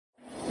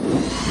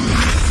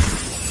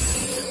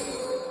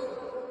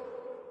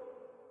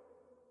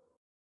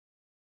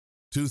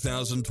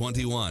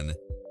2021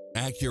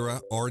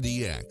 Acura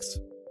RDX.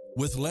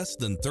 With less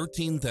than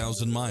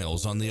 13,000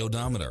 miles on the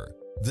odometer,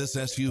 this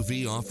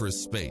SUV offers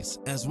space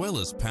as well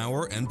as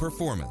power and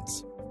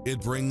performance.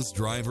 It brings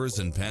drivers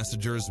and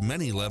passengers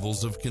many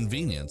levels of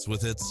convenience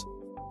with its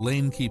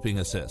lane keeping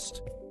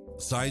assist,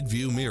 side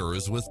view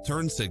mirrors with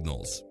turn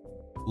signals,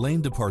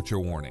 lane departure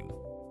warning,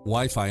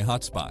 Wi-Fi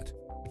hotspot,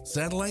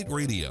 satellite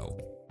radio,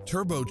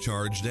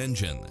 turbocharged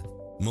engine,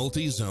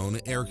 multi-zone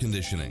air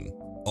conditioning,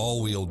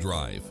 all-wheel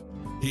drive,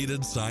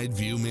 heated side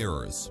view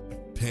mirrors,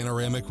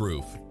 panoramic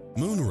roof,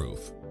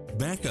 moonroof,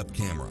 backup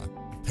camera,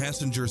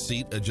 passenger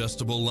seat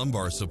adjustable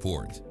lumbar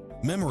support,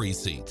 memory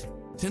seat,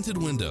 tinted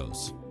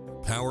windows,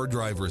 power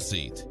driver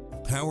seat,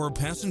 power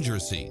passenger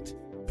seat,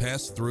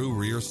 pass-through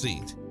rear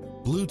seat,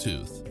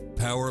 Bluetooth,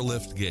 power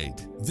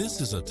liftgate.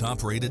 This is a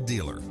top-rated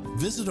dealer.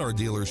 Visit our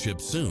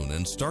dealership soon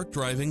and start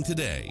driving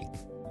today.